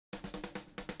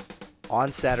On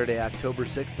Saturday, October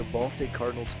 6th, the Ball State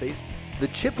Cardinals faced the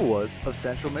Chippewas of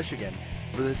Central Michigan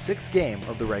for the sixth game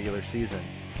of the regular season.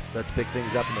 Let's pick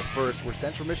things up in the first, where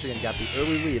Central Michigan got the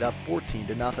early lead up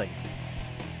 14-0.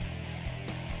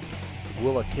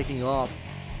 Willa kicking off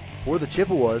for the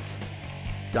Chippewas.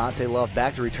 Dante Love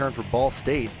back to return for Ball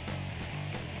State.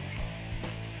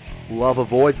 Love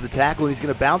avoids the tackle, and he's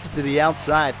going to bounce it to the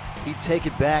outside. He'd take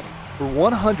it back for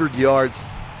 100 yards.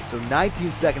 So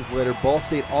 19 seconds later, Ball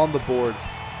State on the board.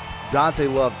 Dante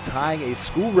Love tying a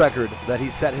school record that he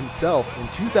set himself in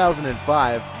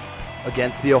 2005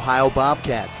 against the Ohio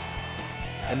Bobcats.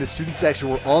 And the student section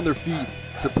were on their feet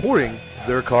supporting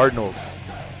their Cardinals.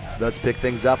 Let's pick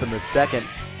things up in the second.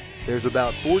 There's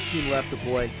about 14 left to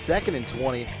play. 2nd and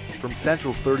 20 from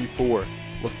Central's 34.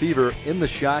 Lefevre in the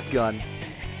shotgun,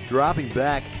 dropping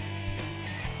back.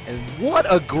 And what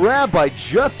a grab by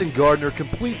Justin Gardner,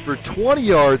 complete for 20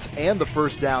 yards and the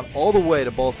first down all the way to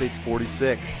Ball State's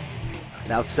 46.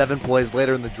 Now 7 plays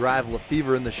later in the drive,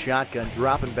 Lefevre in the shotgun,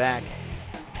 dropping back.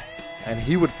 And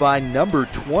he would find number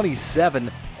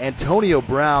 27, Antonio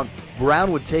Brown.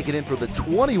 Brown would take it in for the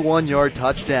 21-yard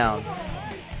touchdown.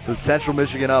 So Central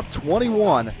Michigan up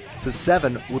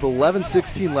 21-7 with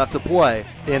 11:16 left to play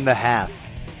in the half.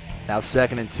 Now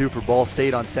 2nd and 2 for Ball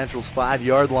State on Central's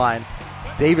 5-yard line.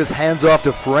 Davis hands off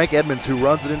to Frank Edmonds, who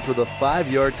runs it in for the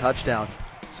 5-yard touchdown.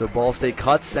 So Ball State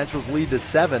cuts Central's lead to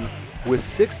 7 with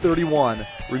 6:31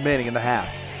 remaining in the half.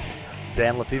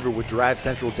 Dan Lefevre would drive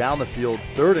Central down the field,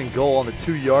 3rd and goal on the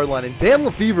 2-yard line, and Dan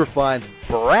Lefevre finds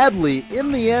Bradley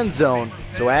in the end zone,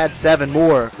 so add 7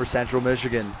 more for Central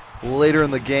Michigan. Later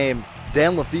in the game,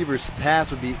 Dan Lefevre's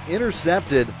pass would be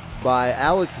intercepted by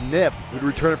Alex Knipp, who'd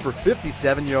return it for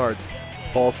 57 yards.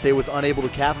 Ball State was unable to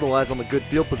capitalize on the good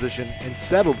field position and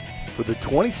settled for the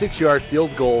 26-yard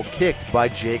field goal kicked by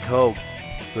Jake Hogue.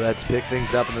 Let's pick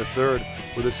things up in the third,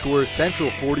 where the score is Central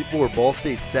 44, Ball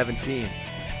State 17.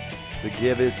 The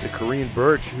give is to Kareem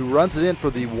Birch, who runs it in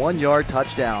for the 1-yard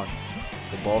touchdown.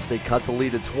 So Ball State cuts the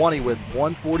lead to 20 with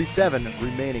 1:47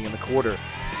 remaining in the quarter.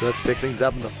 So let's pick things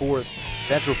up in the fourth.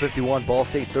 Central 51, Ball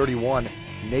State 31.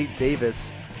 Nate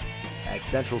Davis at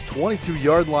Central's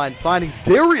 22-yard line, finding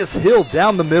Darius Hill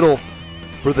down the middle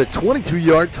for the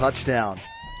 22-yard touchdown.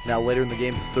 Now later in the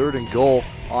game, 3rd and goal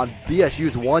on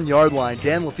BSU's 1-yard line.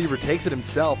 Dan Lefevre takes it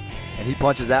himself, and he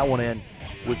punches that one in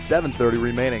with 7:30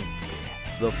 remaining.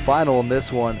 The final in this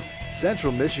one,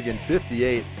 Central Michigan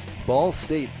 58, Ball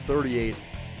State 38.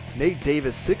 Nate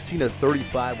Davis 16 of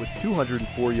 35 with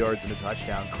 204 yards and a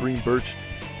touchdown. Kareem Birch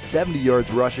 70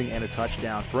 yards rushing and a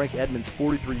touchdown. Frank Edmonds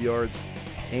 43 yards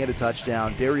and a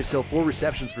touchdown. Darius Hill 4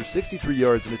 receptions for 63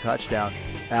 yards and a touchdown.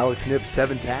 Alex Knipp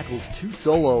 7 tackles, 2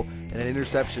 solo, and an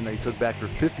interception that he took back for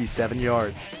 57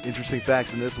 yards. Interesting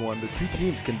facts in this one, the two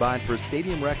teams combined for a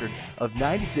stadium record of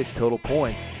 96 total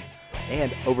points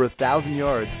and over 1,000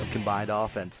 yards of combined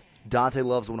offense. Dante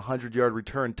Love's 100-yard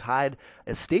return tied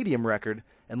a stadium record,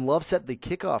 and Love set the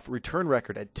kickoff return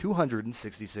record at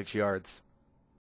 266 yards.